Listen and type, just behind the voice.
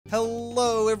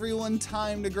Hello everyone,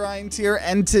 Time to Grind here,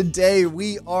 and today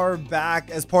we are back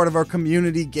as part of our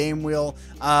community game wheel,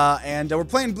 and we're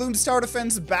playing Bloons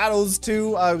TD Battles 2.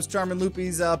 It was Charmin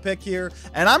Loopy's pick here,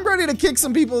 and I'm ready to kick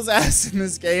some people's ass in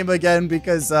this game again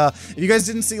because if you guys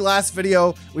didn't see last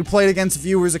video, we played against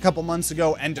viewers a couple months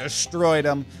ago and destroyed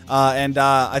them, and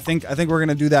I think we're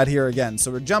gonna do that here again. So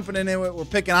we're jumping into it. We're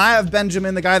picking. I have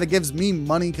Benjamin, the guy that gives me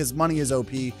money because money is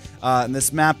OP. In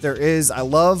this map, I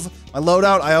love my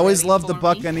loadout. I always love the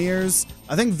Buccaneers.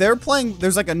 I think they're playing.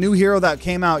 There's like a new hero that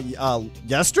came out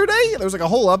yesterday. There was like a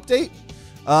whole update.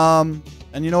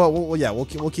 And you know what?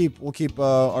 We'll keep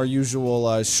our usual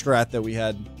strat that we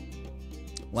had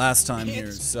last time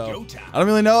here. So I don't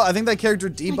really know. I think that character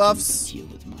debuffs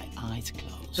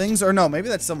things, or no, maybe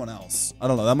that's someone else. I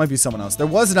don't know. That might be someone else. There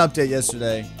was an update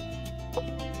yesterday.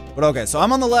 But okay, so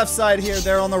I'm on the left side here.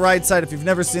 They're on the right side. If you've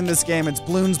never seen this game, it's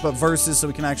Bloons but versus, so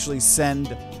we can actually send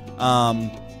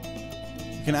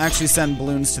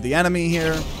balloons to the enemy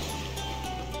here.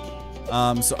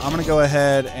 So I'm gonna go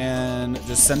ahead and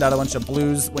just send out a bunch of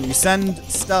blues. When you send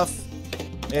stuff,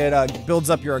 it builds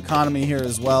up your economy here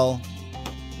as well.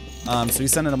 So you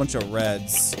send in a bunch of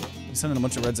reds. You send in a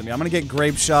bunch of reds at me. I'm gonna get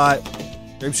grape shot.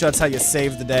 Grape shot's how you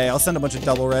save the day. I'll send a bunch of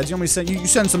double reds. You want me to send you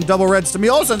send some double reds to me?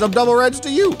 I'll send some double reds to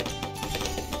you.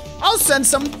 I'll send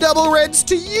some double reds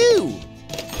to you.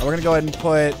 We're gonna go ahead and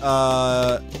put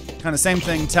kind of same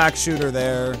thing, tack shooter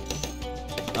there.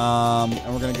 And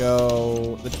we're gonna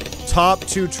go the top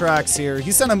two tracks here.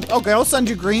 He sent him. Okay, I'll send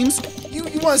you greens. You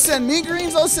want to send me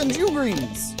greens? I'll send you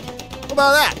greens. What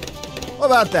about that? What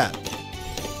about that?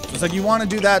 So it's like you want to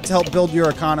do that to help build your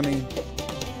economy.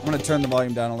 I'm gonna turn the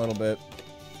volume down a little bit.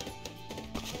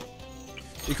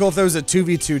 Be cool if there was a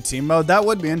 2v2 team mode. That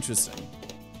would be interesting.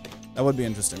 That would be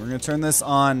interesting. We're gonna turn this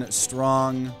on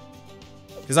strong.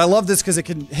 Because I love this because it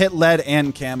can hit lead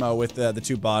and camo with the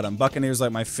two bottom. Buccaneer's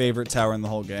like my favorite tower in the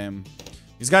whole game.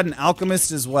 He's got an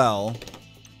alchemist as well.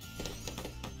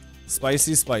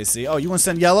 Spicy, spicy. Oh, you want to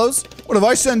send yellows? What if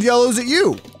I send yellows at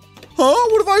you? Huh?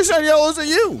 What if I send yellows at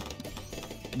you?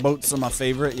 Boats are my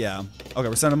favorite. Yeah. Okay,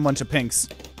 we're sending a bunch of pinks.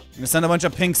 I'm gonna send a bunch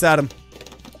of pinks at him.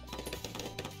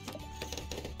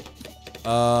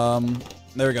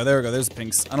 There we go. There we go. There's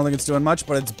pinks. I don't think it's doing much,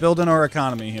 but it's building our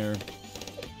economy here.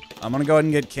 I'm gonna go ahead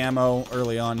and get camo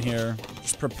early on here.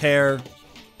 Just prepare.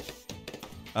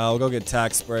 We'll go get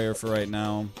tack sprayer for right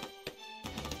now.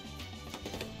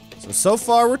 So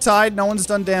far we're tied. No one's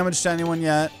done damage to anyone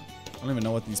yet. I don't even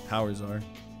know what these powers are.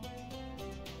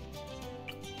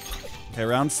 Okay,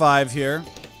 round 5 here.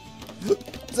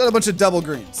 Is that a bunch of double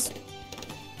greens?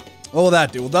 What will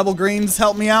that do? Will double greens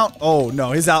help me out? Oh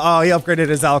no, he upgraded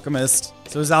his alchemist.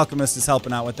 So his alchemist is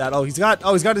helping out with that. Oh, he's got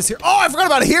his hero. Oh, I forgot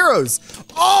about heroes.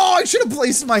 Oh, I should have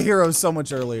placed my heroes so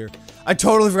much earlier. I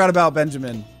totally forgot about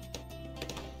Benjamin.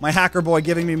 My hacker boy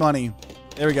giving me money.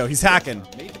 There we go. He's hacking.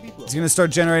 He's gonna start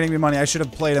generating me money. I should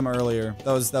have played him earlier.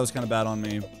 That was kind of bad on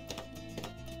me.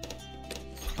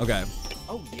 Okay.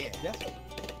 Oh yeah, definitely.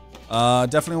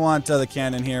 Definitely want the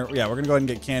cannon here. Yeah, we're gonna go ahead and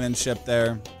get cannon shipped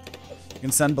there. You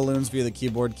can send balloons via the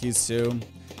keyboard keys too.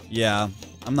 Yeah,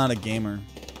 I'm not a gamer.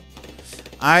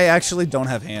 I actually don't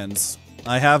have hands.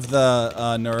 I have the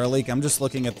Neuralink. I'm just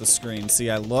looking at the screen. See,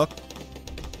 I look.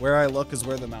 Where I look is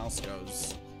where the mouse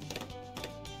goes.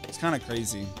 It's kind of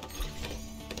crazy.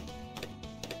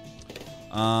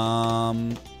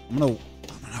 I'm gonna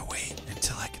wait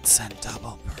until I can send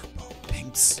double purple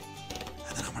pinks,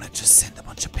 and then I'm gonna just send a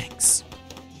bunch of pinks.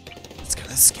 It's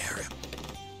gonna scare him.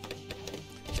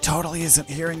 He totally isn't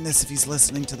hearing this if he's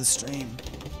listening to the stream.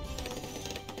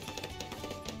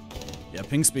 Yeah,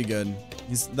 pinks be good.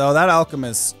 Though that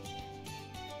alchemist.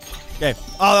 Okay.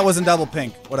 Oh, that wasn't double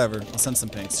pink. Whatever. I'll send some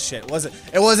pinks. Shit, it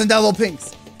wasn't double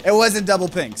pinks. It wasn't double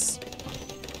pinks.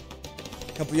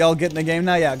 A couple y'all get in the game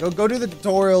now. Yeah, go do the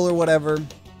tutorial or whatever.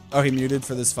 Oh, he muted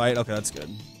for this fight. Okay, that's good.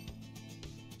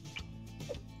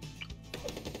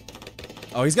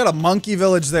 Oh, he's got a monkey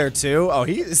village there too. Oh,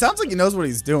 it sounds like he knows what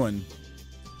he's doing.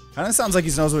 Kind of sounds like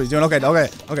he knows what he's doing. Okay.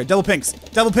 Double pinks.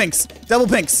 Double pinks. Double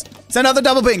pinks. Send out the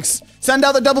double pinks. Send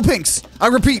out the double pinks. I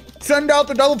repeat, send out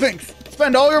the double pinks.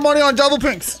 Spend all your money on double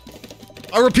pinks.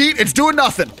 I repeat, it's doing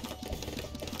nothing.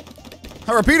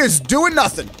 I repeat, it's doing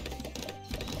nothing.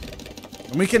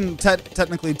 And we can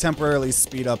technically temporarily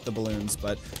speed up the balloons,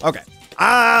 but okay.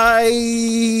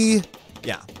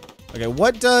 Yeah. Okay,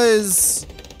 what does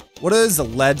the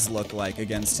leads look like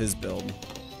against his build?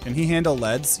 Can he handle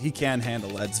leads? He can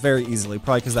handle leads very easily,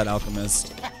 probably because that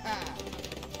alchemist.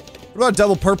 What about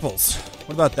double purples?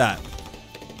 What about that?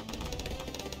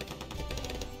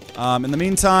 In the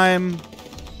meantime,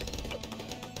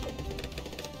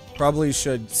 Probably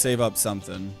should save up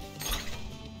something.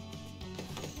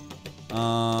 Okay,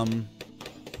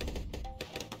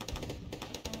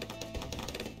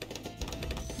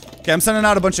 I'm sending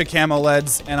out a bunch of camo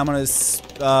leads, and I'm gonna,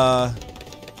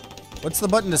 what's the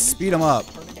button to speed them up?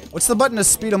 What's the button to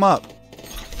speed them up?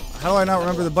 How do I not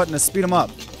remember the button to speed them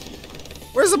up?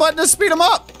 Where's the button to speed them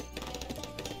up?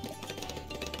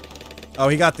 Oh,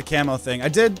 he got the camo thing.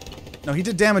 No, he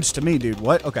did damage to me, dude.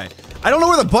 What? Okay. I don't know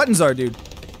where the buttons are, dude.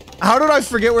 How did I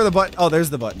forget where the button? Oh,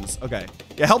 there's the buttons. Okay.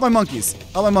 Yeah, help my monkeys.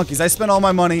 Help my monkeys. I spent all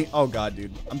my money. Oh, God,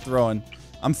 dude. I'm throwing,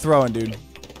 dude.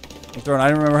 I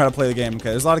didn't remember how to play the game.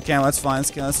 Okay, there's a lot of camo. That's fine.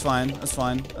 That's fine. That's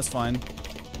fine. That's fine. I'm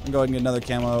going to go ahead and get another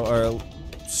camo or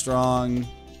strong.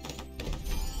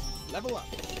 Level up.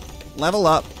 Level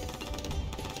up.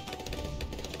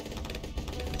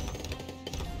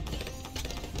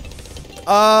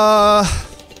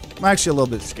 I'm actually a little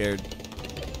bit scared.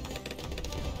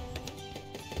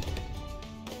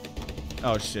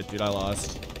 Oh shit, dude, I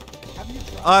lost.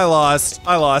 I lost.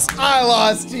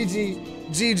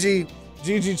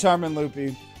 GG, Charm and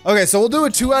Loopy. Okay, so we'll do a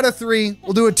 2 out of 3.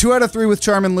 We'll do a 2 out of 3 with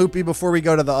Charm and Loopy before we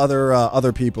go to the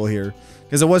other people here,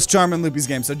 because it was Charm and Loopy's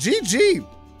game. So GG.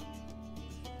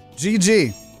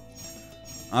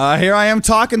 Here I am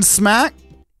talking smack,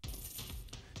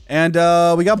 and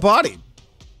we got bodied.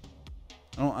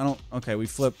 Okay, we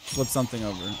flipped something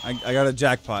over. I got a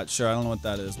jackpot. Sure, I don't know what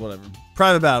that is. Whatever.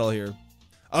 Private battle here.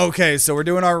 Okay, so we're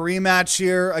doing our rematch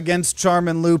here against Charm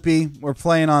and Loopy. We're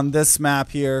playing on this map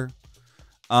here.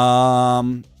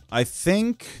 I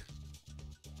think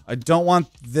I don't want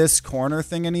this corner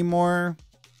thing anymore.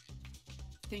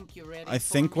 I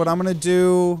think what I'm gonna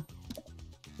do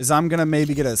is I'm gonna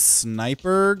maybe get a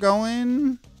sniper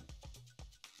going.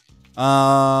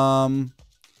 The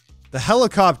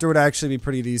helicopter would actually be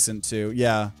pretty decent too.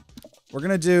 Yeah, we're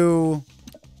gonna do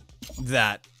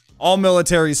that. All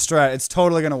military strat. It's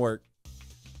totally gonna work.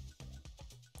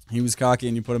 He was cocky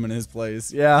and you put him in his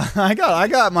place. Yeah, I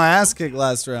got my ass kicked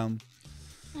last round.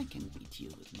 I can beat you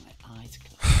with my eyes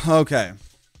closed. Okay.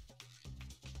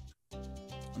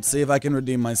 Let's see if I can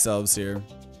redeem myself here.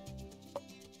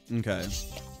 Okay.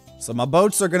 So my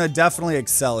boats are gonna definitely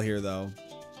excel here though.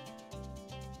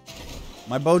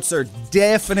 My boats are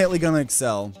definitely gonna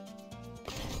excel.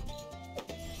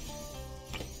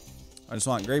 I just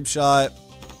want grape shot.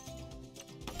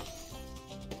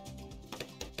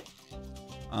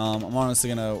 I'm honestly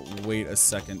gonna wait a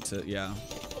second to, yeah.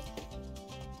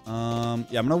 Yeah, I'm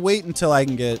gonna wait until I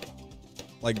can get,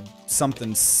 like,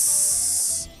 something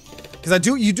because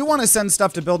you do want to send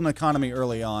stuff to build an economy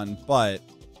early on, but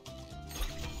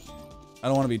I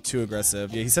don't want to be too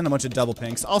aggressive. Yeah, he sent a bunch of double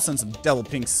pinks. I'll send some double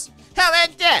pinks. How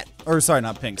about that? Or, sorry,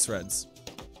 not pinks, reds.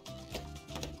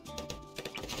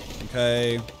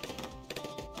 Okay.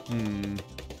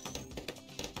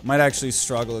 Might actually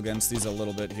struggle against these a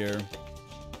little bit here.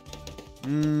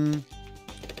 So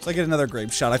I get another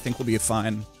grape shot, I think we'll be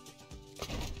fine.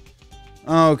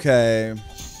 Okay.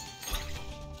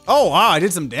 Oh wow, I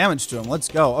did some damage to him. Let's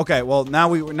go. Okay, well now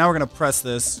we're gonna press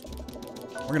this.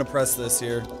 We're gonna press this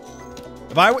here.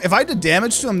 If I did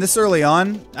damage to him this early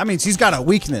on, that means he's got a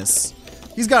weakness.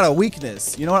 He's got a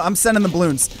weakness. You know what? I'm sending the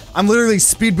balloons. I'm literally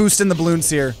speed boosting the balloons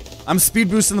here. I'm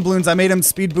speed boosting the balloons. I made him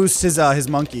speed boost his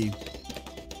monkey.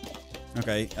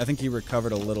 Okay, I think he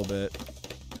recovered a little bit.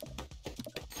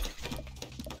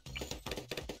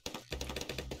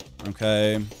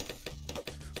 Okay.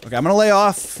 Okay, I'm gonna lay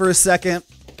off for a second.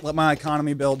 Let my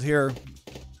economy build here.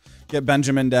 Get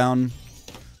Benjamin down.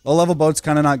 Low level boat's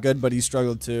kind of not good, but he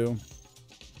struggled too.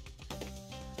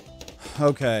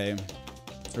 Okay.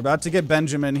 So we're about to get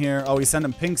Benjamin here. Oh, he's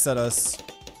sending pinks at us.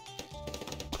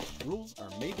 Rules are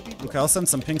made to be broken. Okay, I'll send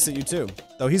some pinks at you too.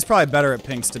 Though he's probably better at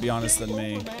pinks, to be honest, than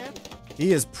me.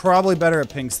 He is probably better at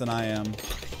pinks than I am.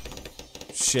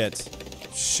 Shit.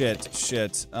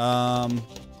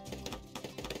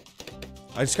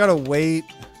 I just gotta wait.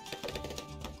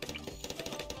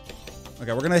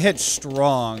 Okay, we're gonna hit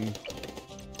strong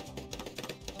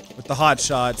with the hot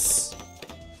shots.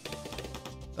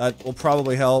 That will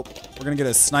probably help. We're gonna get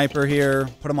a sniper here.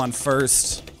 Put him on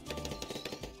first.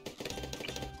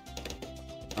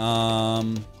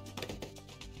 And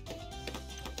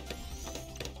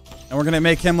we're gonna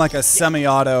make him like a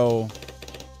semi-auto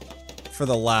for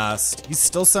the last. He's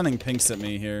still sending pinks at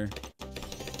me here.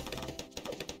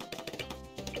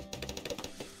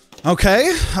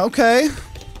 Okay, okay.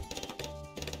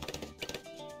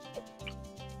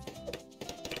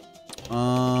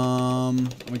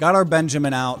 We got our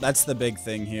Benjamin out. That's the big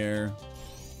thing here.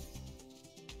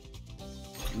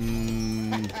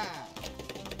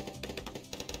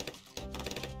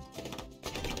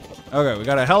 Okay, we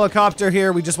got a helicopter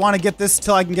here. We just want to get this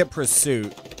till I can get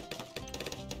pursuit.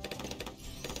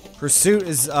 Pursuit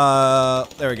is,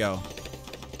 there we go.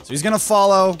 So he's gonna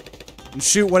follow and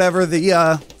shoot whatever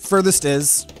the, furthest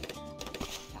is.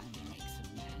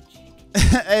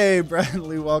 Hey,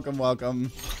 Bradley, welcome,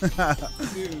 welcome.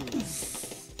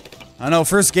 I know,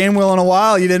 first game wheel in a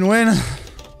while, you didn't win.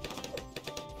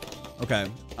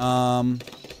 Okay, I'm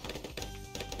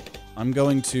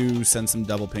going to send some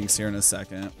double pinks here in a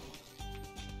second.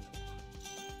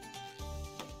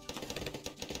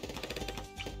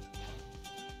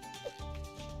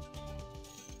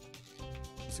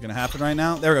 Is it gonna happen right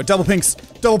now? There we go, double pinks,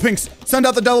 double pinks. Send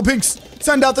out the double pinks,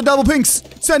 send out the double pinks,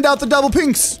 send out the double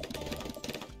pinks.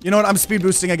 You know what, I'm speed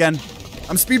boosting again.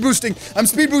 I'm speed boosting, I'm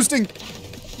speed boosting.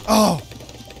 Oh,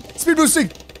 speed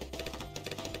boosting.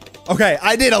 Okay,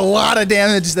 I did a lot of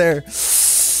damage there.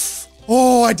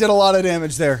 Oh, I did a lot of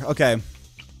damage there. Okay.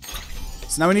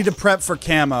 So now we need to prep for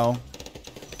camo.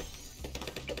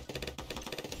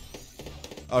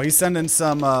 Oh, he's sending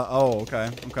some, oh, okay,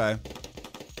 okay.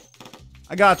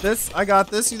 I got this, I got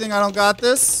this. You think I don't got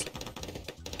this?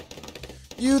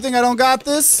 You think I don't got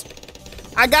this?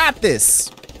 I got this.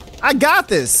 I got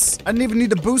this. I didn't even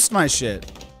need to boost my shit.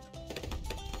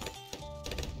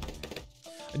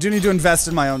 I do need to invest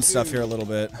in my own stuff here a little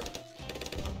bit.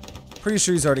 Pretty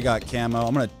sure he's already got camo.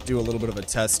 I'm gonna do a little bit of a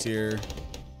test here.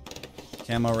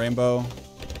 Camo rainbow.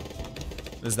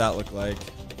 What does that look like?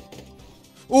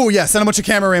 Oh yeah, send a bunch of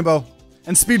camo rainbow.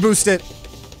 And speed boost it.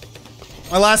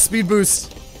 My last speed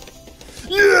boost.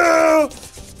 Yeah!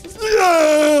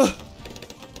 Yeah!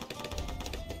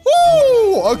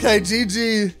 Woo! Okay,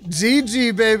 GG.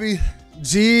 GG, baby.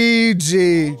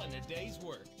 GG.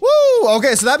 Woo!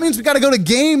 Okay, so that means we gotta go to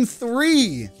game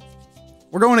 3.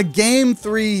 We're going to game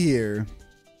 3 here.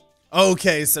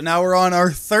 Okay, so now we're on our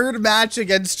 3rd match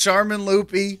against Charmin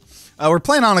Loopy. We're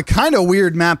playing on a kind of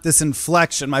weird map, this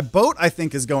Inflection. My boat, I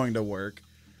think, is going to work.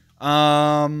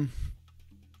 My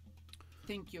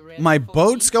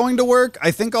boat's going to work.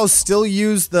 I think I'll still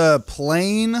use the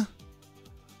plane.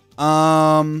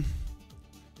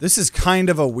 This is kind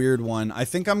of a weird one. I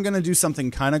think I'm gonna do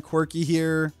something kind of quirky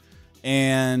here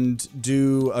and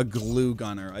do a glue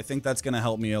gunner. I think that's gonna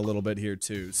help me a little bit here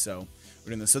too. So we're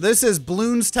doing this. So this is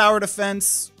Bloons Tower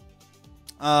Defense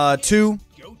 2.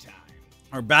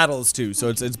 Or Battles 2. So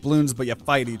it's Bloons, but you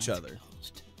fight each other.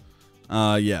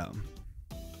 Yeah.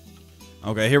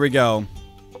 Okay, here we go.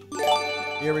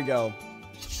 Here we go.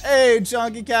 Hey,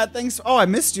 Chunky Cat, thanks. Oh, I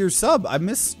missed your sub. I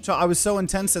was so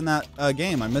intense in that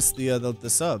game. I missed the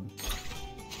sub.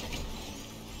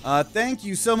 Thank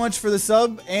you so much for the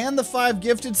sub and the 5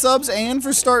 gifted subs and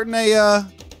for starting a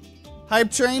hype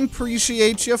train.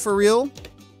 Appreciate you for real.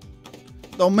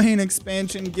 Domain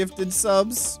expansion gifted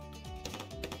subs.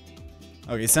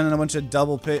 Okay, sending a bunch of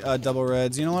double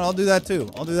reds. You know what? I'll do that too.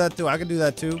 I'll do that too. I can do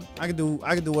that too. I can do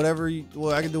whatever.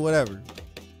 I can do whatever.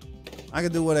 I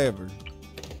can do whatever.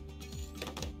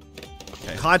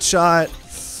 Okay, hot shot.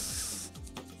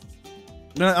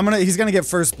 He's gonna get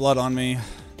first blood on me.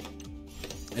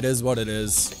 It is what it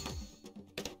is.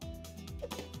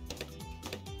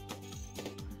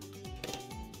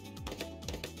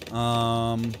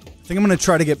 I think I'm gonna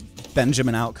try to get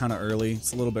Benjamin out kind of early.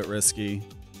 It's a little bit risky.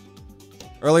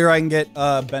 Earlier I can get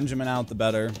Benjamin out, the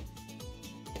better.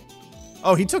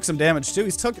 Oh, he took some damage too.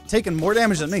 He's taken more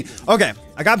damage than me. Okay,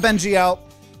 I got Benji out.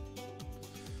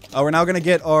 We're now gonna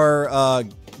get our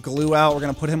glue out. We're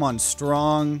gonna put him on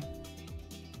strong.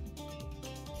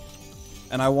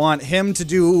 And I want him to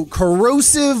do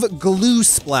corrosive glue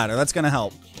splatter. That's gonna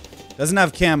help. Doesn't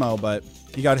have camo, but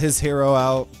he got his hero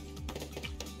out.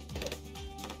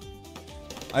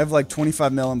 I have like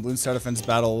 25 mil in Bloons Tower Defense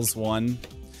Battles 1.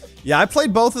 Yeah, I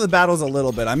played both of the battles a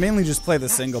little bit. I mainly just play the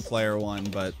single player one,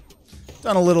 but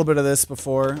done a little bit of this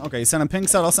before. Okay, send him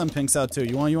pinks out. I'll send pinks out too.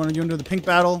 You want to do the pink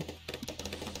battle?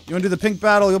 You want to do the pink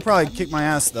battle? You'll probably kick my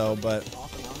ass though, but.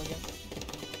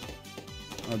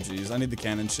 Oh jeez, I need the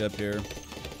cannon ship here.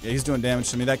 Yeah, he's doing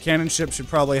damage to me. That cannon ship should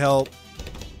probably help.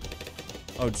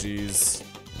 Oh jeez.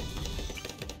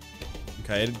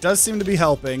 Okay, it does seem to be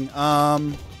helping.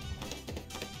 I'm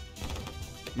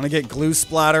gonna get glue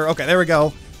splatter. Okay, there we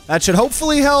go. That should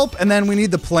hopefully help, and then we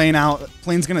need the plane out.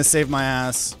 Plane's gonna save my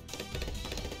ass.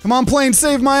 Come on, plane,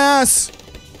 save my ass!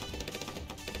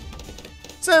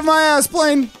 Save my ass,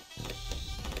 plane!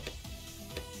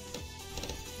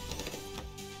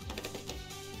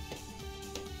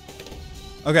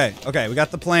 Okay, okay, we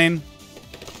got the plane.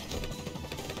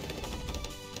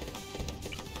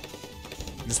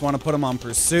 Just want to put him on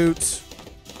pursuit.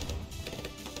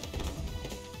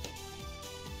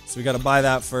 So we gotta buy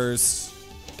that first.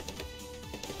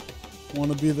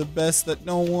 Want to be the best that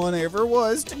no one ever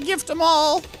was to gift them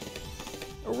all.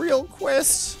 A real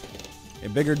quest. Okay,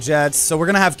 bigger jets. So we're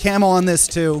going to have camo on this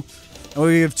too. And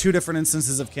we have 2 different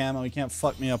instances of camo. You can't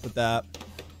fuck me up with that.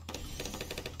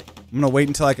 I'm going to wait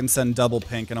until I can send double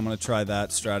pink, and I'm going to try that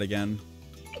strat again.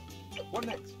 What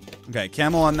next? Okay,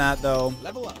 camo on that, though.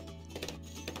 Level up.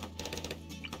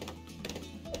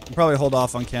 I'll probably hold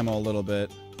off on camo a little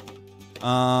bit.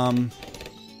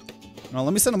 No,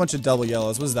 let me send a bunch of double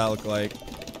yellows. What does that look like?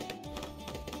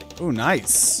 Ooh,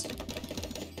 nice.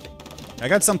 I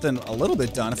got something a little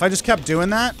bit done. If I just kept doing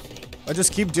that, I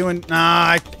just keep doing...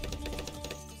 Nah,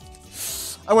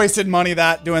 I wasted money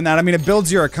doing that. I mean, it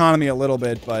builds your economy a little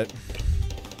bit, but...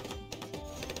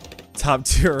 Top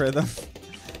tier rhythm.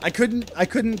 I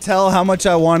couldn't tell how much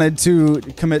I wanted to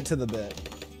commit to the bit.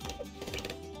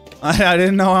 I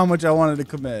didn't know how much I wanted to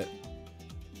commit.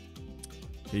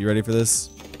 Okay, you ready for this?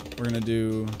 We're gonna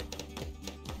do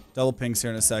double pinks here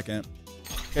in a second.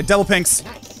 Okay, double pinks.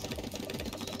 Nice.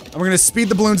 And we're gonna speed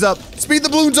the balloons up. Speed the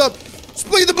balloons up!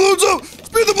 Speed the balloons up!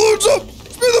 Speed the balloons up!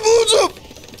 Speed the balloons up!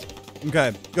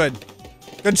 Okay, good.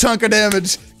 Good chunk of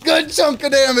damage. Good chunk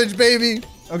of damage, baby!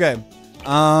 Okay.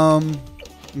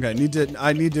 Okay, I need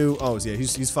to, oh yeah,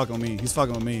 he's fucking with me. He's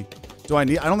fucking with me. I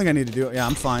don't think I need to do it. Yeah,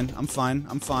 I'm fine. I'm fine.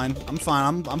 I'm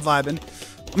vibing.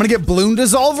 I'm gonna get Bloon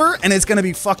Dissolver, and it's gonna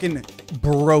be fucking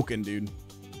broken, dude.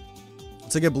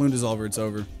 Once I get Bloon Dissolver, it's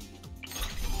over.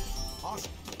 Awesome.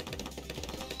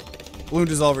 Bloon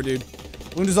Dissolver, dude.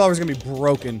 Bloon Dissolver is gonna be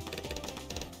broken.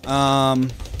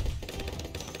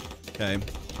 Okay.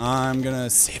 I'm gonna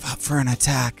save up for an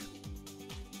attack.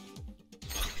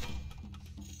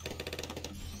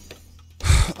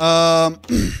 I'm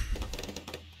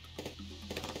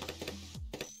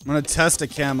gonna test a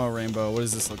camo rainbow. What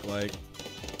does this look like?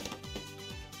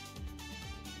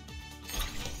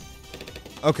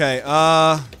 Okay,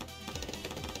 let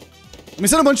me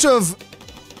send a bunch of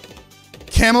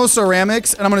camo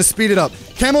ceramics, and I'm gonna speed it up.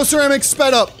 Camo ceramics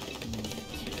sped up.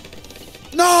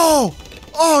 No!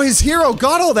 Oh, his hero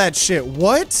got all that shit.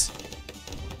 What?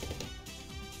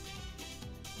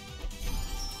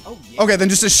 Oh, yeah. Okay, then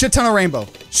just a shit ton of rainbow.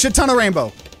 Shit ton of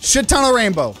rainbow. Shit ton of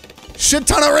rainbow. Shit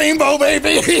ton of rainbow,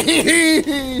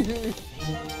 baby!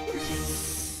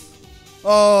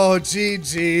 Oh,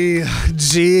 GG.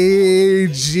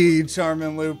 GG,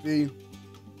 Charmin Loopy.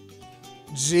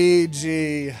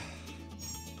 GG.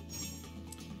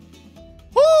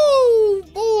 Woo,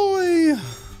 boy.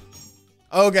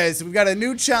 Okay, so we've got a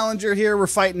new challenger here. We're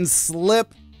fighting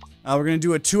Slip. We're gonna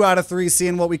do a 2 out of 3,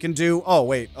 seeing what we can do. Oh,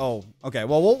 wait. Oh, okay.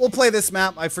 Well, we'll play this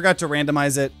map. I forgot to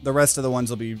randomize it. The rest of the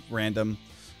ones will be random.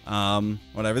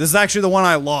 Whatever. This is actually the one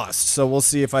I lost, so we'll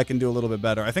see if I can do a little bit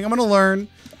better. I think I'm gonna learn.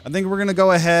 I think we're gonna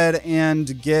go ahead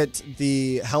and get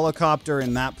the helicopter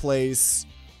in that place.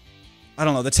 I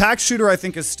don't know. The tack shooter I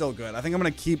think is still good. I think I'm gonna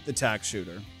keep the tack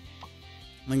shooter.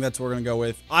 I think that's what we're gonna go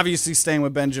with. Obviously staying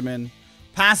with Benjamin.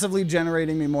 Passively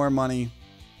generating me more money.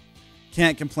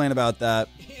 Can't complain about that.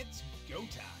 It's go time.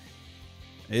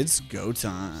 It's go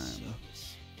time.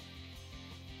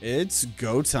 It's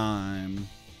go time.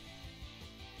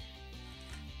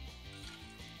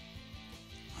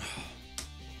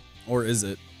 Or is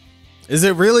it? Is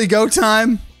it really go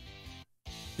time?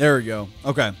 There we go.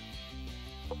 Okay.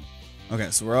 Okay,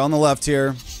 so we're on the left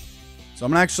here. So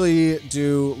I'm gonna actually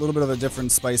do a little bit of a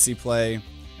different spicy play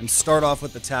and start off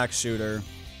with the tack shooter.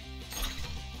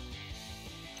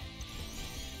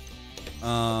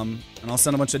 And I'll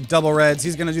send a bunch of double reds.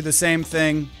 He's gonna do the same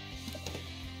thing.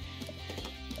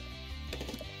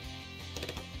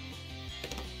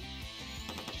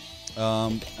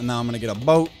 And now I'm gonna get a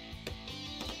boat.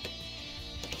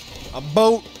 A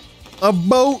boat. A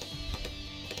boat.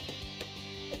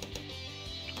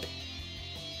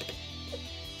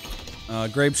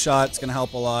 Grape shot's gonna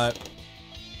help a lot.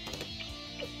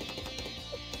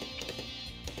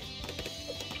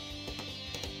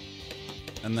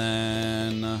 And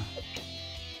then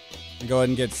go ahead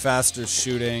and get faster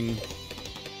shooting.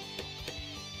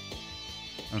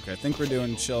 Okay, I think we're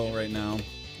doing chill right now.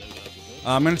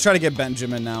 I'm gonna try to get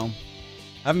Benjamin now.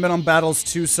 I haven't been on Battles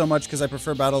 2 so much because I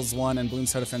prefer Battles 1 and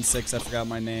Bloons TD 6. I forgot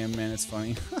my name, man, it's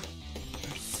funny.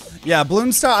 Yeah,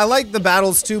 Bloons TD, I like the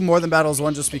Battles 2 more than Battles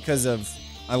 1 just because of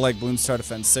I like Bloons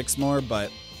TD 6 more,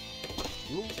 but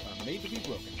Rules are made to be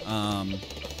broken.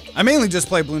 I mainly just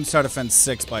play Bloons TD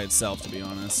 6 by itself, to be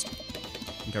honest.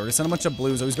 Okay, we're gonna send a bunch of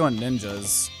blues. Oh, he's going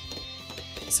ninjas.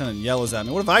 He's sending yellows at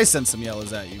me. What if I send some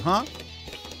yellows at you, huh?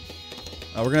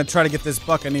 We're gonna try to get this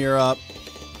Buccaneer up.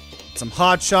 Some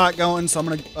hot shot going, so I'm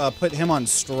gonna put him on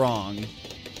strong.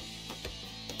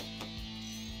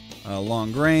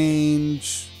 Long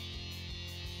range.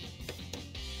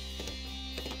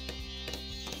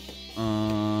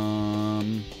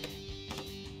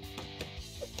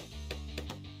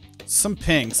 Some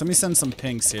pinks. Let me send some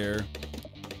pinks here.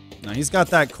 No, he's got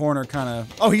that corner kind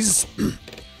of... Oh, he's...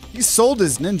 he sold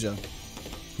his ninja.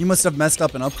 He must have messed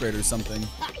up an upgrade or something.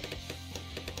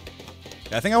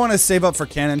 Yeah, I think I want to save up for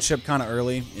cannon ship kind of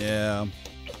early. Yeah.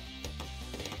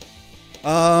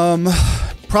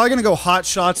 Probably going to go hot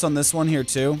shots on this one here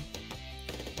too.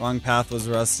 Wrong path was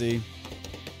rusty.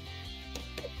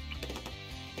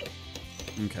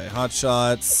 Okay, hot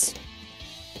shots.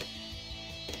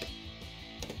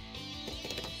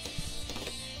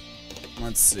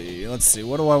 Let's see. Let's see.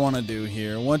 What do I want to do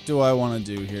here? What do I want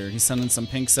to do here? He's sending some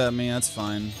pinks at me. That's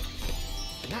fine.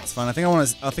 That's fine. I think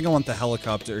I want the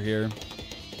helicopter here.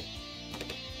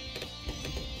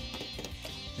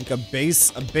 I think a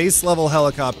base level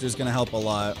helicopter is going to help a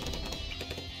lot.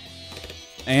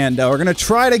 And we're going to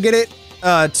try to get it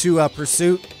to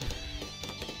pursuit.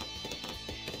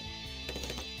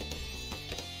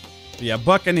 But yeah,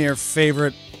 Buccaneer,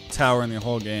 favorite tower in the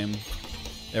whole game.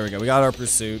 There we go. We got our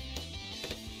pursuit.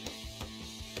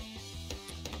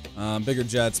 Bigger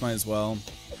jets, might as well.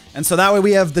 And so that way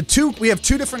we have two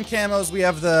different camos. We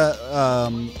have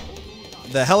the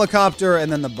helicopter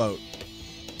and then the boat.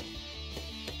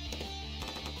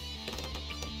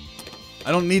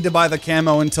 I don't need to buy the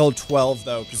camo until 12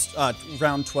 though, because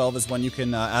round 12 is when you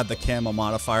can add the camo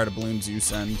modifier to Bloons you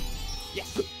send.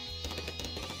 Yes.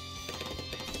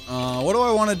 What do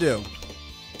I want to do?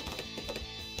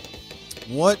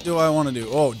 What do I want to do?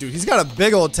 Oh, dude, he's got a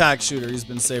big old tack shooter he's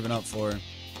been saving up for. A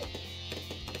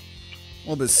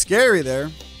little bit scary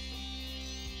there.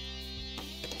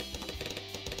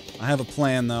 I have a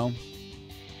plan, though.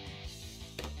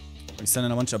 He's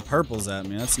sending a bunch of purples at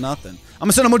me. That's nothing. I'm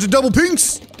gonna send a bunch of double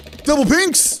pinks! Double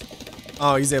pinks!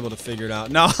 Oh, he's able to figure it out.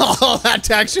 No, that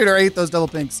tack shooter ate those double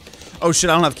pinks. Oh,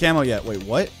 shit, I don't have camo yet. Wait,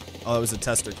 what? Oh, it was a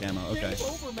tester camo. Okay.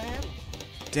 Over, man.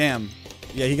 Damn.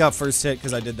 Yeah, he got first hit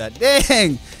because I did that.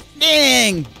 Dang!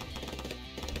 Dang!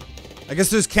 I guess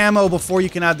there's camo before you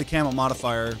can add the camo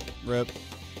modifier. Rip.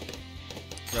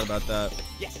 Forgot about that.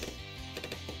 Yes.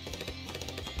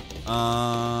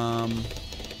 I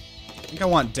think I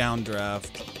want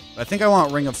downdraft. I think I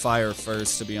want Ring of Fire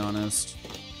first, to be honest.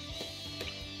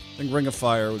 I think Ring of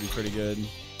Fire would be pretty good.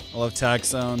 I love Tack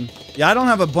Zone. Yeah, I don't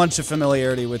have a bunch of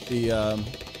familiarity with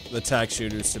the tack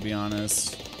shooters, to be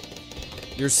honest.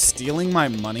 You're stealing my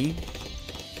money?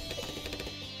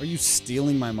 Are you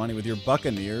stealing my money with your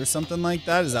Buccaneer or something like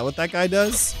that? Is that what that guy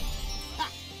does?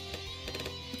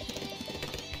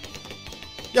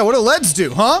 Yeah, what do leads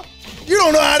do, huh? You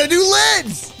don't know how to do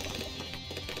lids!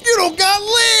 You don't got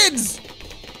lids!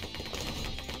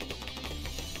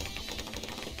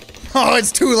 Oh,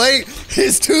 it's too late!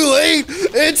 It's too late!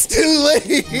 It's too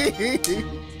late!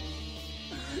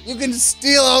 You can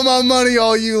steal all my money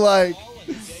all you like.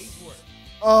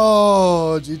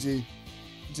 Oh, GG.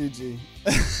 GG.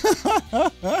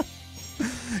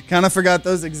 Kind of forgot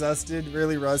those existed.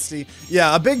 Really rusty.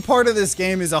 Yeah, a big part of this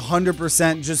game is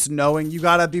 100% just knowing you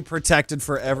gotta be protected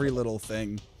for every little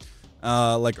thing.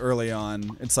 Like early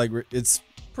on. It's like, it's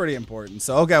pretty important.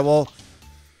 So, okay, well,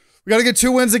 we gotta get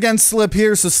 2 wins against Slip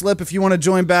here. So, Slip, if you want to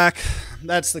join back,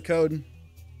 that's the code. I'm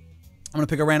gonna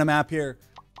pick a random app here.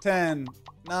 10,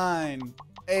 9,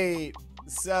 8,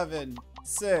 7,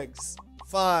 6,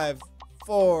 5,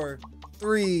 4,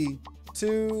 3,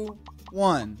 2,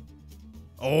 1.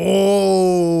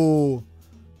 Oh,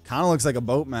 kind of looks like a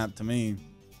boat map to me.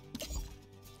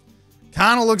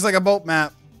 Kind of looks like a boat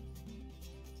map.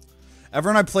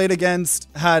 Everyone I played against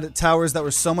had towers that were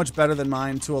so much better than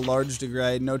mine to a large degree.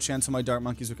 I had no chance of my dart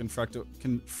monkeys were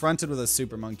confronted with a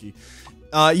super monkey.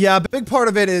 Yeah, a big part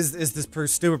of it is this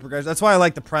stupid progression. That's why I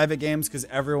like the private games, because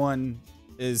everyone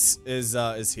is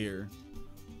here.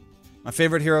 My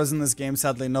favorite heroes in this game,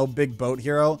 sadly, no big boat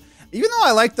hero. Even though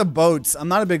I like the boats, I'm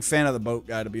not a big fan of the boat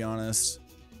guy, to be honest.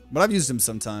 But I've used him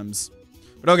sometimes.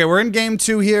 But okay, we're in game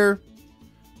 2 here.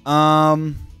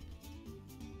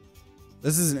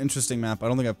 This is an interesting map. I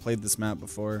don't think I've played this map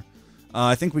before.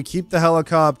 I think we keep the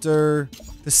helicopter.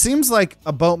 This seems like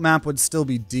a boat map would still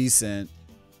be decent.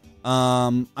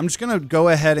 I'm just gonna go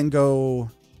ahead and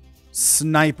go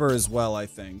sniper as well, I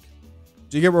think.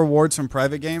 Do you get rewards from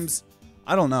private games?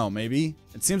 I don't know, maybe.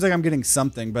 It seems like I'm getting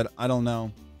something, but I don't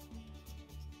know.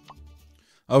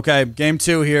 Okay, game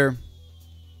 2 here.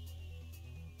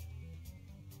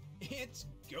 It's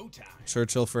go time.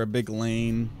 Churchill for a big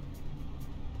lane.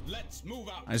 Let's move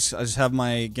out. I just have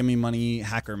my gimme money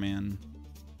hacker man.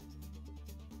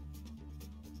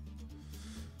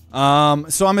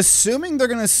 So I'm assuming they're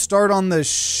gonna start on the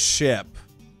ship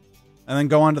and then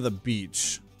go onto the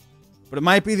beach. But it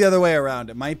might be the other way around.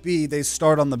 It might be they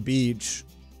start on the beach.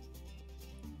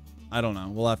 I don't know.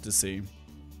 We'll have to see.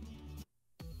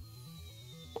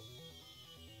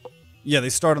 Yeah, they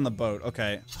start on the boat.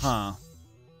 Okay. Huh.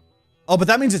 Oh, but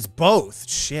that means it's both.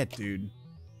 Shit, dude.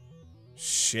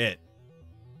 Shit.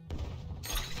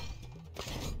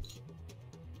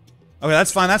 Okay,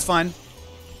 that's fine. That's fine.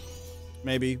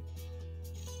 Maybe.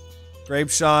 Grape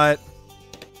shot.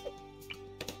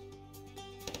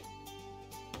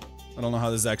 I don't know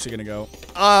how this is actually gonna go.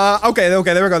 Okay, there we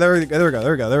go,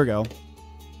 there we go.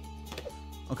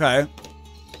 Okay.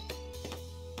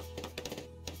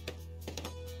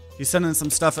 He's sending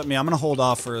some stuff at me. I'm gonna hold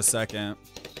off for a second.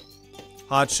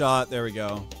 Hot shot, there we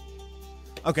go.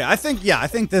 Okay, I think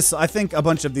a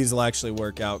bunch of these will actually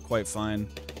work out quite fine.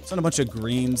 Send a bunch of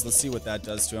greens. Let's see what that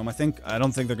does to him. I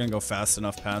don't think they're gonna go fast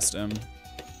enough past him.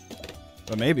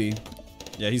 But maybe.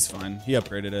 Yeah, he's fine. He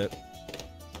upgraded it.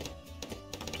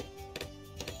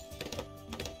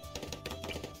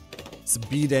 It's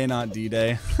B-Day, not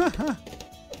D-Day.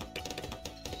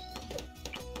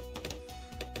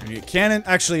 Cannon.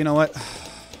 Actually, you know what?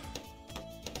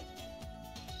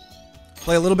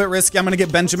 Play a little bit risky. I'm going to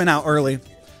get Benjamin out early.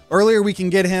 Earlier we can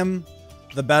get him,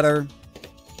 the better.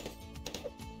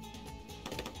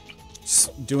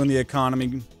 Just doing the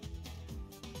economy.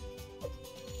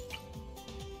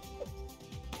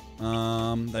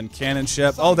 Then cannon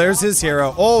ship. Oh, there's his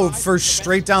hero. Oh, for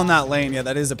straight down that lane. Yeah,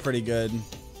 that is a pretty good.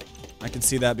 I could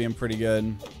see that being pretty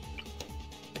good.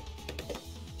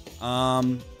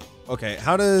 Okay,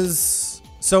 how does...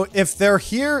 So if they're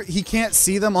here, he can't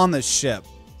see them on the ship,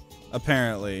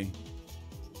 apparently.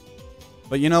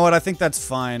 But you know what? I think that's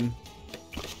fine.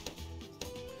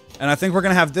 And I think we're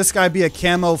going to have this guy be a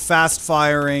camo fast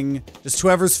firing. Just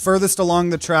whoever's furthest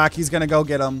along the track, he's going to go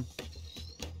get him.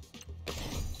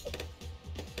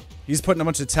 He's putting a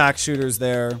bunch of tack shooters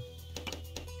there.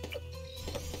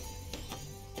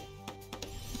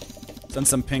 Send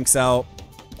some pinks out.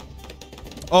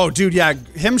 Oh, dude, yeah.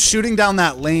 Him shooting down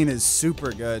that lane is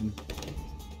super good.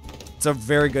 It's a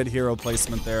very good hero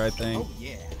placement there, I think. Oh,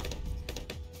 yeah.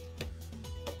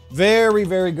 Very,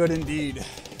 very good indeed.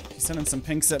 He's sending some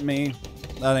pinks at me.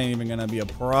 That ain't even gonna be a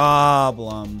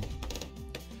problem.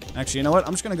 Actually, you know what?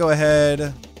 I'm just gonna go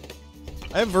ahead.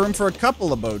 I have room for a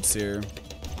couple of boats here.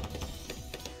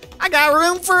 I got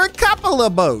room for a couple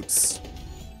of boats.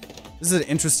 This is an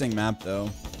interesting map, though.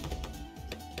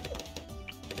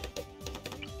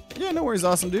 Yeah, no worries,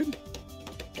 awesome, dude.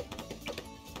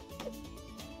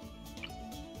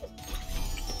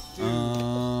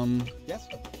 Yes.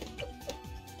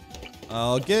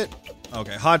 I'll get...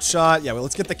 Okay, hot shot. Yeah, well,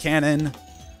 let's get the cannon.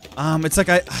 It's like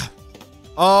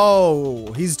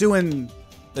Oh, he's doing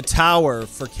the tower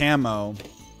for camo.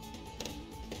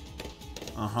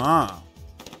 Uh-huh.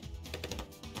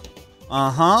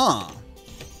 Uh-huh.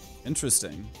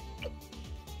 Interesting.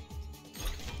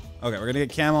 Okay, we're gonna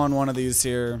get camo on one of these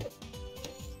here.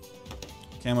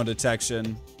 Camo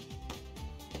detection.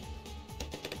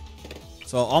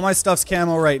 So all my stuff's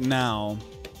camo right now.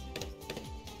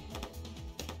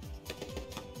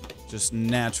 Just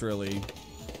naturally.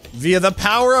 Via the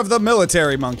power of the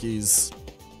military monkeys.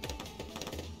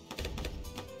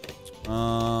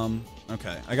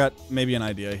 Okay. I got maybe an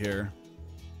idea here.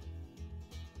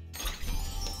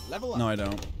 Level up. No, I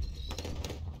don't.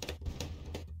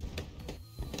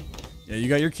 Yeah, you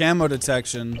got your camo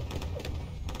detection.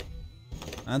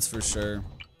 That's for sure.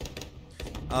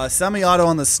 Semi-auto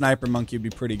on the sniper monkey would be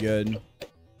pretty good.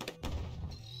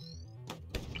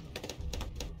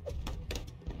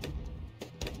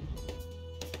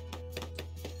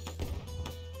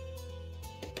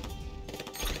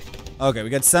 Okay, we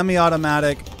got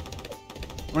semi-automatic.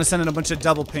 I'm gonna send in a bunch of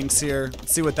double pinks here.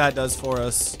 Let's see what that does for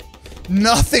us.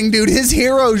 Nothing, dude. His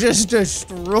hero just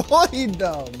destroyed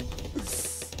them.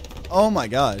 Oh my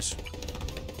gosh.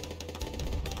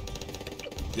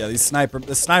 Yeah, the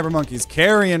sniper monkey's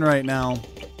carrying right now.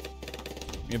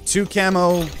 We have 2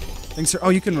 camo things. Oh,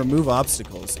 you can remove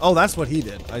obstacles. Oh, that's what he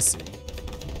did. I see.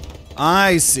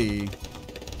 I see.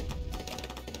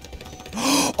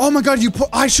 Oh my god,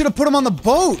 I should have put him on the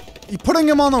boat. You putting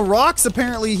him on the rocks,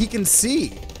 apparently he can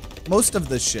see most of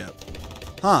the ship.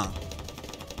 Huh.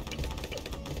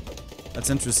 That's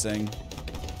interesting.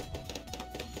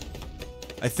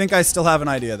 I think I still have an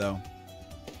idea, though.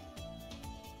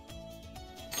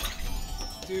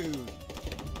 Dude.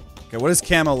 Okay, what does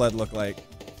camo lead look like?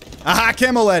 Aha,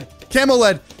 camo lead! Camo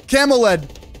lead! Camo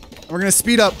lead! We're gonna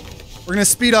speed up. We're gonna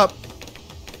speed up.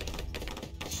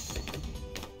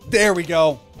 There we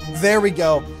go. There we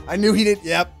go. I knew he did.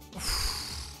 Yep.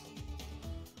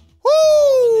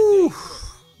 Woo!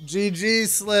 GG,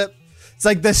 Slip. It's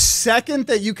like the second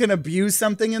that you can abuse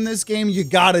something in this game, you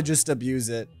gotta just abuse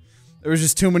it. There was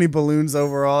just too many balloons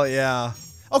overall, yeah.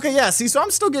 Okay, yeah, see, so I'm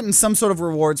still getting some sort of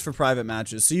rewards for private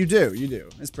matches. So you do.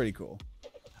 It's pretty cool.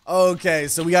 Okay,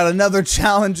 so we got another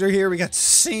challenger here. We got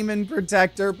Seaman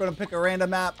Protector. Gonna pick a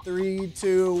random map. 3,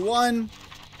 2, 1.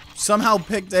 Somehow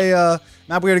picked a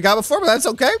map we already got before, but that's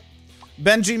okay.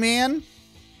 Benji Man.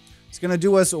 It's gonna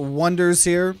do us wonders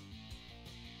here.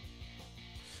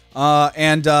 So I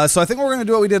think we're gonna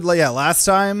do what we did last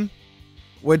time,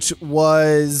 which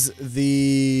was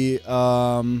the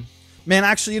man,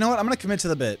 actually, you know what? I'm gonna commit to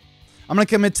the bit. I'm gonna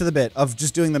commit to the bit of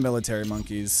just doing the military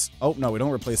monkeys. Oh no, we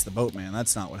don't replace the boatman.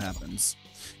 That's not what happens.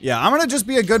 Yeah, I'm gonna just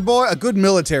be a good boy, a good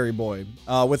military boy,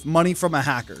 with money from a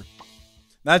hacker.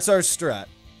 That's our strat.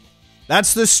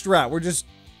 That's the strat. We're just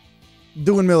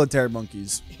doing military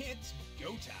monkeys. It's go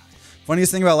time.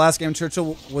 Funniest thing about last game,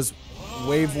 Churchill was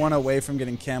wave 1 away from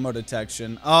getting camo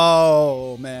detection.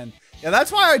 Oh, man. Yeah,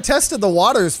 that's why I tested the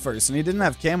waters first, and he didn't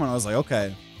have camo, and I was like,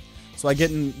 okay. So I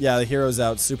getting, yeah, the heroes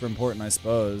out, super important, I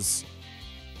suppose.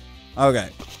 Okay.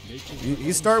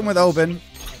 He's starting with open.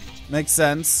 Makes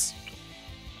sense.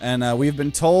 And we've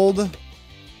been told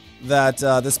that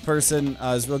this person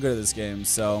is real good at this game,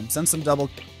 so send some double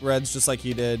reds just like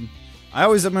he did. I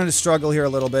always am going to struggle here a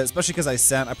little bit, especially because I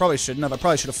sent. I probably shouldn't have. I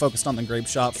probably should have focused on the grape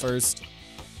shot first.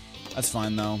 That's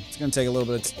fine, though. It's going to take a little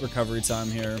bit of recovery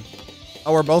time here.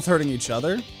 Oh, we're both hurting each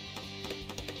other?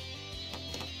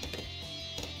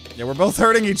 Yeah, we're both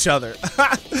hurting each other.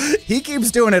 He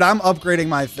keeps doing it. I'm upgrading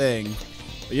my thing.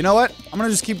 But you know what? I'm going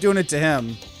to just keep doing it to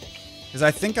him. Because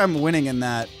I think I'm winning in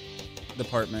that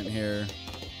department here.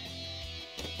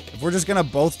 If we're just going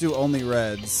to both do only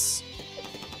reds.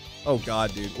 Oh,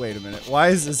 God, dude. Wait a minute. Why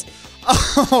is this?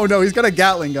 Oh, no. He's got a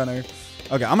Gatling gunner.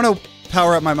 Okay, I'm going to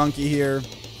power up my monkey here.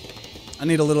 I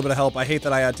need a little bit of help. I hate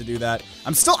that I had to do that.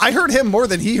 I hurt him more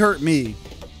than he hurt me.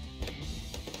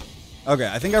 Okay,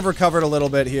 I think I've recovered a little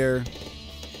bit here.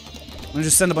 I'm gonna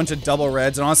just send a bunch of double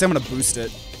reds, and honestly, I'm gonna boost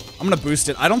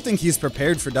it. I don't think he's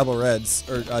prepared for double reds,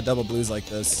 or double blues like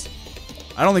this.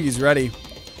 I don't think he's ready.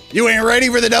 You ain't ready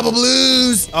for the double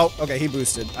blues! Oh, okay, he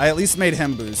boosted. I at least made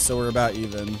him boost, so we're about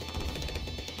even.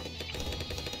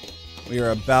 We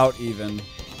are about even.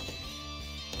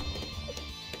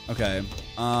 Okay.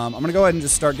 I'm gonna go ahead and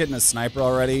just start getting a sniper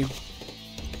already.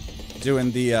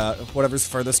 Doing the, whatever's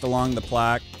furthest along the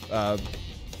plaque,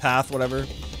 path, whatever.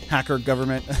 Hacker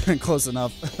government, close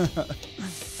enough.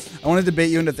 I wanted to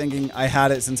bait you into thinking I had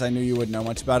it since I knew you wouldn't know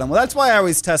much about him. Well, that's why I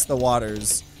always test the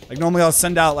waters. Like, normally I'll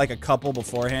send out, like, a couple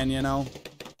beforehand, you know?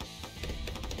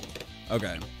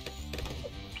 Okay.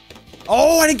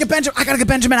 Oh, I didn't get Benjamin. I gotta get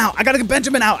Benjamin out. I gotta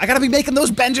be making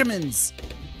those Benjamins.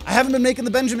 I haven't been making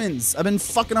the Benjamins. I've been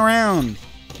fucking around.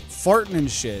 Farting and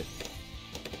shit.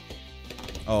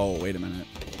 Oh, wait a minute.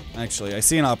 Actually, I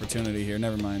see an opportunity here.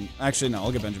 Never mind. Actually, no.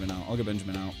 I'll get Benjamin out.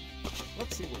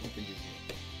 Let's see what we can do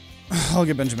here. I'll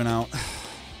get Benjamin out.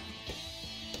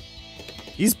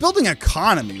 He's building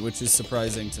economy, which is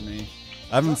surprising to me.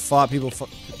 I haven't fought people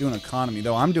doing economy,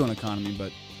 though. I'm doing economy,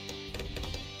 but...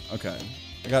 Okay.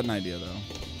 I got an idea, though.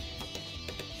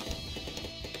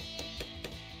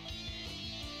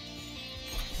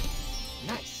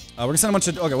 Nice. We're gonna send a bunch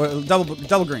of... Okay,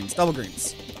 double greens. Double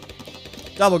greens.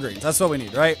 That's what we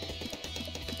need, right?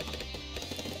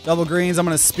 Double greens. I'm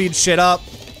gonna speed shit up.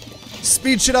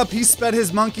 He sped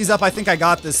his monkeys up. I think I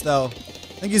got this, though.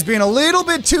 I think he's being a little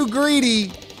bit too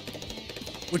greedy.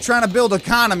 We're trying to build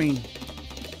economy.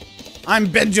 I'm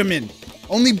Benjamin.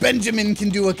 Only Benjamin can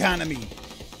do economy.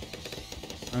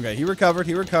 Okay, he recovered.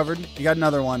 He got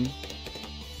another one.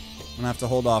 I'm gonna have to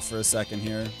hold off for a second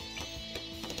here.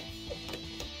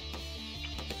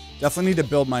 Definitely need to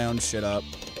build my own shit up.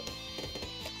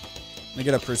 Let me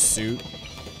get a pursuit.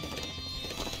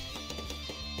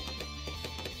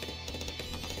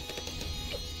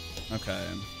 Okay.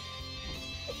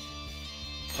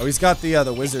 Oh, he's got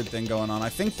the wizard thing going on. I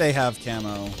think they have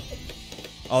camo.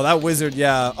 Oh, that wizard,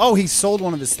 yeah. Oh, he sold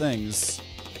one of his things.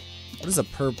 What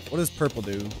does purple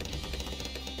do?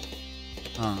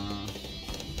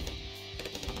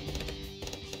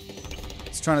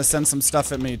 He's trying to send some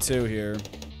stuff at me too here.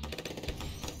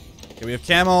 Okay, we have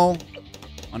camo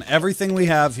on everything we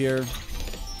have here.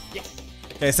 Yes.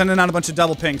 Okay, sending out a bunch of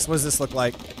double pinks. What does this look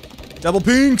like? Double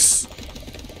pinks!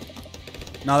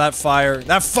 No, that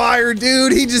fire,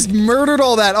 dude! He just murdered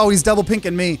all that. Oh, he's double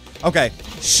pinking me. Okay,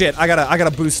 shit. I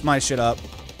gotta boost my shit up.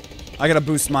 I gotta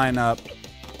boost mine up.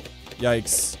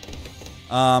 Yikes.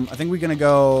 I think we're gonna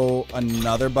go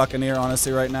another Buccaneer,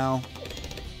 honestly, right now.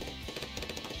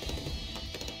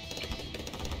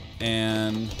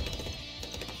 And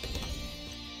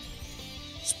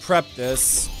prep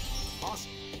this.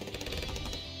 Awesome.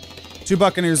 2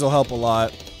 Buccaneers will help a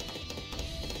lot.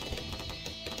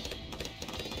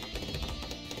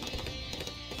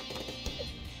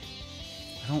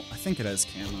 I think it has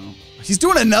camo. He's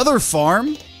doing another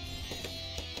farm?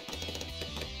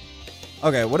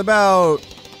 Okay, what about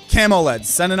camo leads?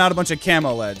 Sending out a bunch of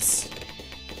camo leads.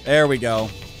 There we go.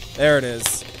 There it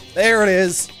is. There it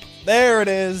is. There it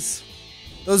is.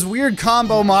 Those weird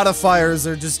combo modifiers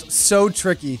are just so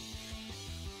tricky.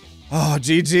 Oh,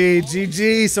 GG,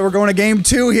 GG. So we're going to game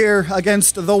 2 here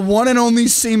against the one and only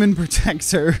Seaman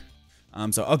Protector.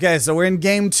 Okay, so we're in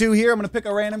game 2 here. I'm gonna pick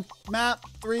a random map.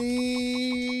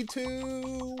 3,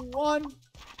 2, 1.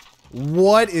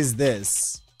 What is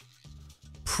this?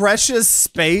 Precious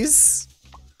space?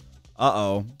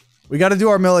 Uh-oh. We gotta do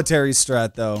our military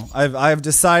strat, though. I've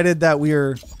decided that we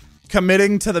are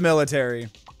committing to the military.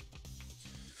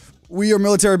 We are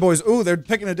military boys. Ooh, they're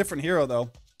picking a different hero, though.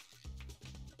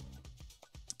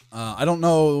 I don't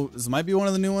know. This might be one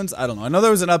of the new ones. I don't know. I know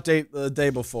there was an update the day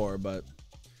before, but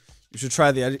you should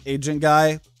try the agent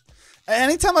guy.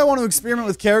 Anytime I want to experiment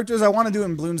with characters, I want to do it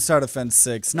in Bloons TD Battles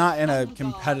 6, not in a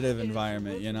competitive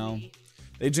environment, you know?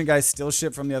 The agent guy steals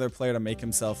shit from the other player to make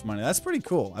himself money. That's pretty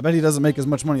cool. I bet he doesn't make as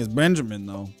much money as Benjamin,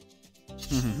 though.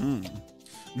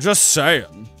 Just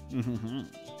saying.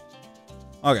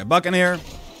 Okay, Buccaneer.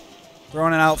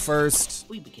 Throwing it out first.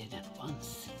 We begin at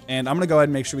once. And I'm going to go ahead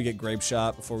and make sure we get grape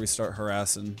shot before we start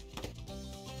harassing.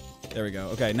 There we go.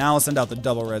 Okay, now I'll send out the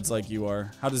double reds like you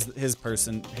are. How does his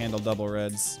person handle double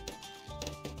reds?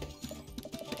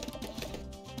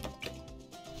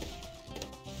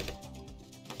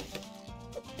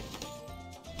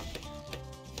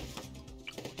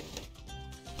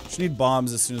 Just need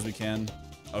bombs as soon as we can.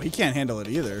 Oh, he can't handle it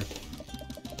either.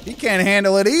 He can't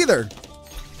handle it either.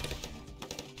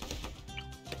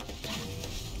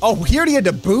 Oh, he already had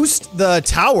to boost the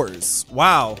towers.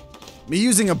 Wow. Me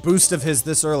using a boost of his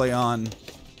this early on.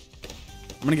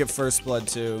 I'm gonna get first blood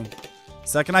too.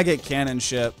 Second I get cannon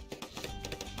ship,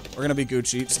 we're gonna be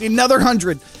Gucci. Just need another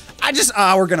 100.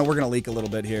 We're gonna leak a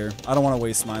little bit here. I don't want to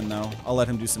waste mine though. I'll let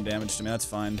him do some damage to me. That's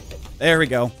fine. There we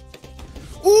go.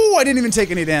 Ooh, I didn't even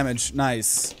take any damage.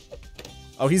 Nice.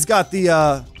 Oh, he's got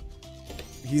the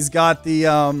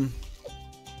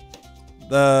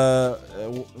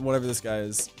whatever this guy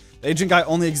is. The agent guy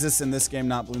only exists in this game,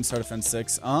 not Bloons TD Battles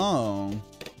 6. Oh.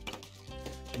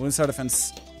 Bloons TD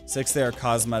Battles 6, they are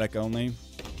cosmetic only.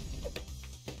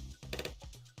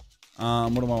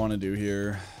 What do I want to do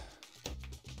here?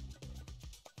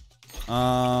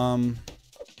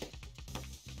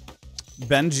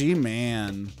 Benji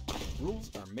Man.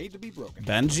 Rules are made to be broken.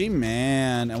 Benji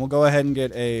Man. And we'll go ahead and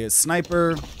get a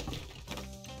sniper.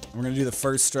 We're gonna do the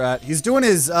first strat. He's doing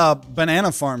his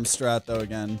banana farm strat though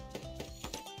again.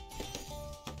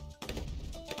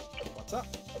 What's up?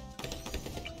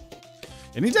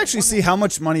 I need to actually see how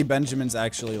much money Benjamin's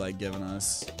actually like giving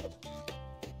us.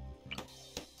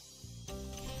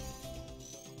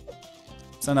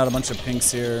 Send out a bunch of pinks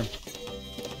here.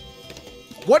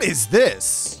 What is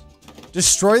this?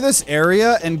 Destroy this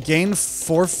area and gain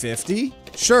 450?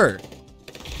 Sure.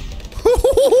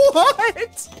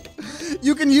 What?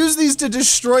 You can use these to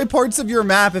destroy parts of your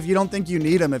map if you don't think you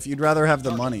need them, if you'd rather have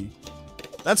the money.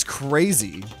 That's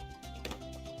crazy.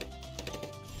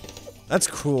 That's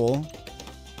cool.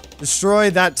 Destroy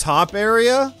that top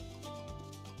area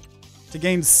to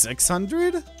gain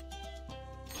 600?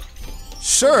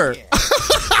 Sure.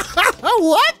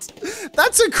 What?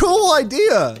 That's a cool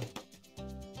idea.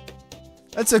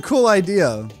 That's a cool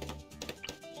idea.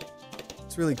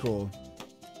 It's really cool.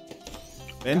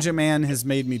 Benjamin has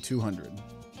made me 200.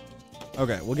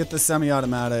 Okay, we'll get the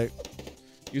semi-automatic.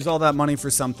 Use all that money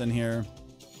for something here.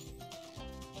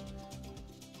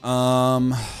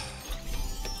 Send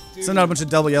out a bunch of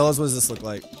double yellows. What does this look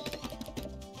like?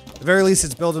 At the very least,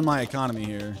 it's building my economy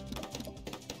here.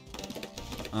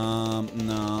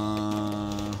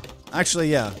 No.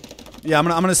 Actually, yeah. Yeah, I'm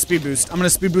gonna speed boost. I'm gonna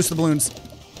speed boost the balloons.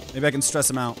 Maybe I can stress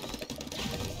him out.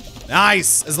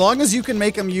 Nice! As long as you can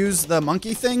make him use the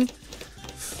monkey thing,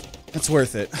 that's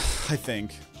worth it, I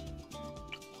think.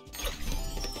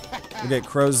 We'll get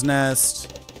Crow's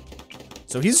Nest.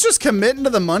 So he's just committing to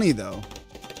the money, though.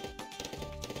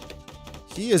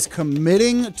 He is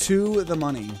committing to the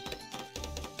money.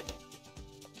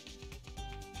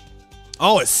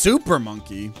 Oh, a super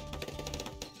monkey.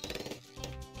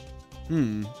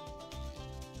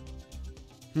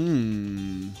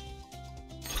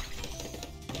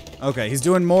 Okay, he's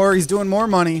doing more. He's doing more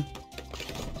money.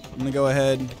 I'm gonna go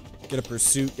ahead, get a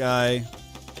pursuit guy.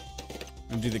 I'm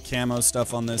gonna do the camo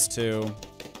stuff on this too.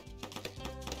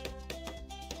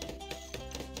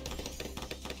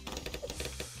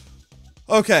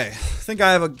 Okay, I think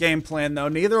I have a game plan though.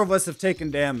 Neither of us have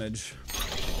taken damage.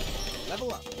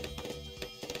 Level up.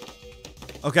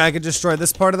 Okay, I could destroy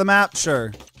this part of the map?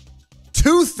 Sure.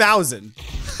 2,000.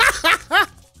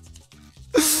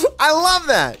 I love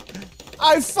that.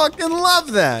 I fucking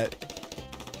love that.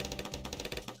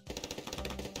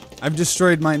 I've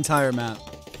destroyed my entire map.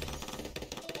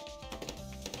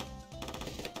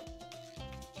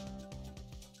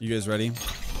 You guys ready?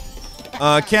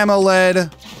 Camo lead.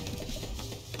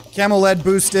 Camo lead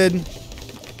boosted.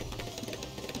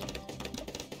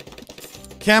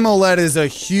 Camo lead is a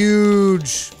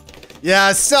huge...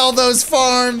 Yeah, sell those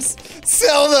farms!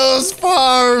 Sell those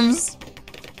farms!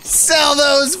 Sell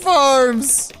those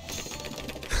farms!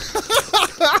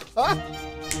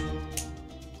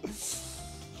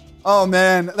 Oh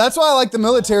man, that's why I like the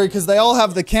military, because they all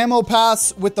have the camo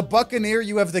paths. With the Buccaneer,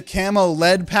 you have the camo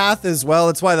lead path as well.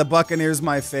 That's why the Buccaneer's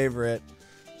my favorite.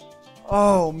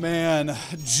 Oh man,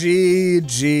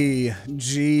 GG,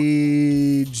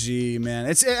 man.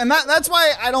 That's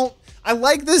why I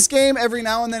like this game every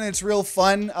now and then. It's real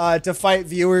fun to fight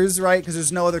viewers, right? Because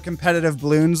there's no other competitive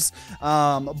Bloons.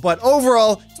 But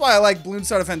overall, that's why I like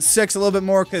Bloons TD Defense 6 a little bit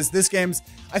more, because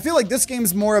I feel like this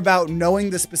game's more about knowing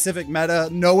the specific meta,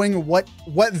 knowing what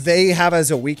they have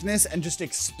as a weakness, and just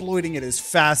exploiting it as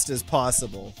fast as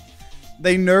possible.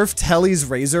 They nerfed Heli's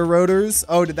razor rotors.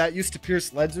 Oh, did that used to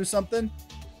pierce leads or something?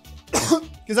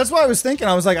 Because that's what I was thinking.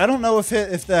 I was like, I don't know if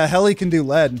the Heli can do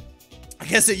lead. I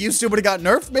guess it used to, but it got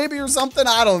nerfed maybe or something.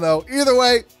 I don't know. Either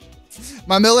way,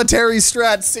 my military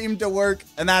strats seemed to work,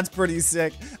 and that's pretty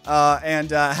sick.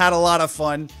 And had a lot of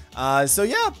fun. So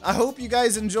yeah, I hope you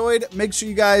guys enjoyed. Make sure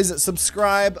you guys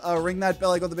subscribe, ring that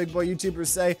bell like all the big boy YouTubers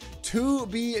say, to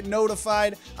be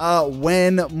notified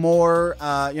when more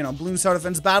Bloons TD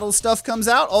Defense Battles stuff comes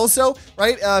out. Also,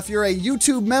 right, if you're a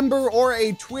YouTube member or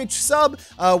a Twitch sub,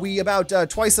 we about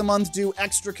twice a month do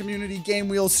extra community game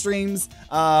wheel streams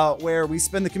where we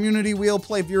spin the community wheel,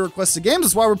 play viewer requested games.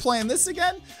 That's why we're playing this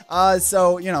again.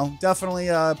 So definitely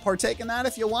partake in that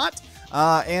if you want.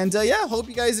 Yeah, hope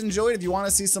you guys enjoyed. If you want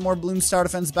to see some more Bloons TD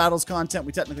Defense Battles content,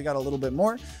 we technically got a little bit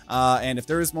more. And if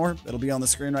there is more, it'll be on the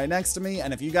screen right next to me.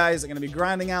 And if you guys are going to be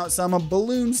grinding out some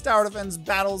Bloons TD Defense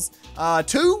Battles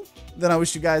 2, then I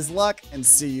wish you guys luck and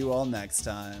see you all next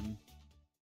time.